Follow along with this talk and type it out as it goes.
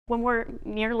when we're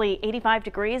nearly 85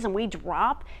 degrees and we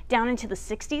drop down into the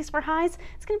 60s for highs,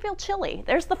 it's going to feel chilly.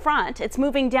 There's the front. It's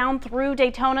moving down through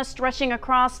Daytona, stretching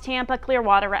across Tampa,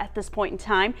 Clearwater at this point in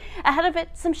time. Ahead of it,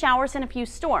 some showers and a few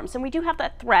storms. And we do have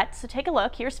that threat, so take a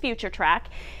look. Here's future track.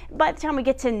 By the time we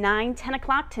get to 9, 10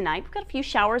 o'clock tonight, we've got a few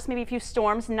showers, maybe a few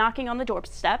storms knocking on the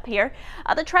doorstep here.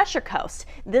 The Treasure Coast.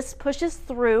 This pushes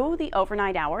through the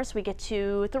overnight hours. We get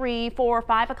to 3, 4,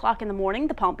 5 o'clock in the morning.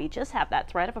 The Palm Beaches have that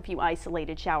threat of a few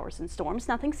isolated showers and storms,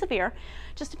 nothing severe,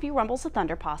 just a few rumbles of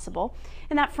thunder possible.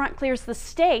 And that front clears the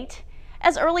state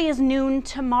as early as noon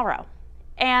tomorrow.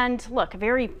 And look, a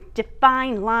very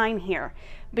defined line here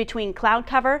between cloud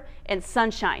cover and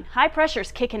sunshine. High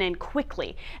pressure's kicking in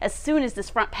quickly as soon as this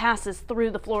front passes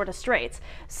through the Florida Straits.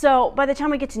 So by the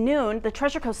time we get to noon, the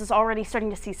Treasure Coast is already starting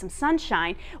to see some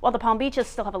sunshine, while the Palm Beaches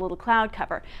still have a little cloud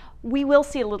cover. We will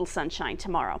see a little sunshine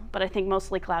tomorrow, but I think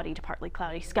mostly cloudy to partly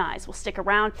cloudy skies will stick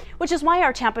around, which is why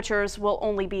our temperatures will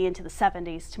only be into the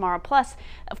 70s tomorrow. Plus,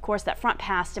 of course, that front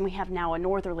passed and we have now a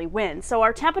northerly wind. So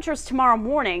our temperatures tomorrow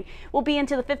morning will be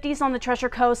into the 50s on the Treasure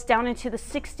Coast, down into the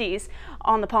 60s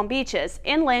on the Palm Beaches.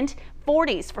 Inland,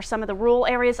 40s for some of the rural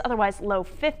areas, otherwise low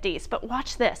 50s. But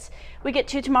watch this. We get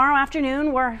to tomorrow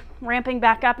afternoon, we're ramping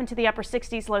back up into the upper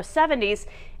 60s, low 70s.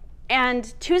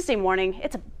 And Tuesday morning,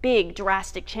 it's a big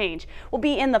drastic change. We'll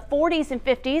be in the 40s and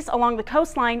 50s along the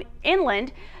coastline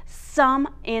inland, some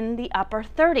in the upper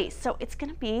 30s. So it's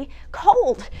going to be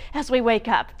cold as we wake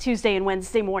up Tuesday and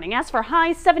Wednesday morning. As for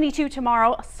highs, 72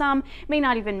 tomorrow. Some may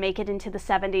not even make it into the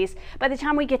 70s. By the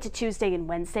time we get to Tuesday and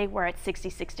Wednesday, we're at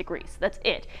 66 degrees. That's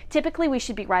it. Typically, we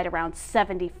should be right around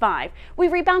 75. We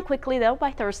rebound quickly, though.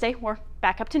 By Thursday, we're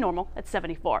back up to normal at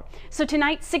 74. So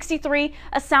tonight, 63,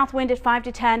 a south wind at 5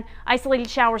 to 10, isolated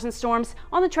showers and storms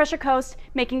on the Treasure Coast,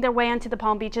 making their way onto the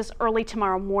Palm Beaches early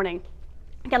tomorrow morning.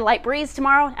 Got a light breeze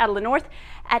tomorrow out of the north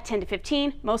at 10 to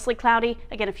 15, mostly cloudy.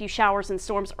 Again, a few showers and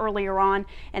storms earlier on,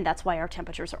 and that's why our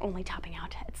temperatures are only topping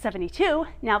out at 72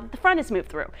 now that the front has moved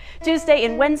through. Tuesday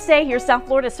and Wednesday, here South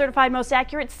Florida certified most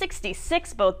accurate,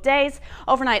 66 both days.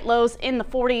 Overnight lows in the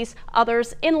 40s,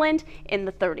 others inland in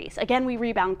the 30s. Again, we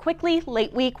rebound quickly.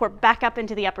 Late week, we're back up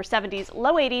into the upper 70s,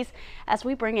 low 80s as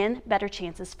we bring in better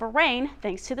chances for rain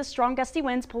thanks to the strong gusty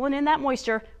winds pulling in that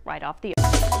moisture right off the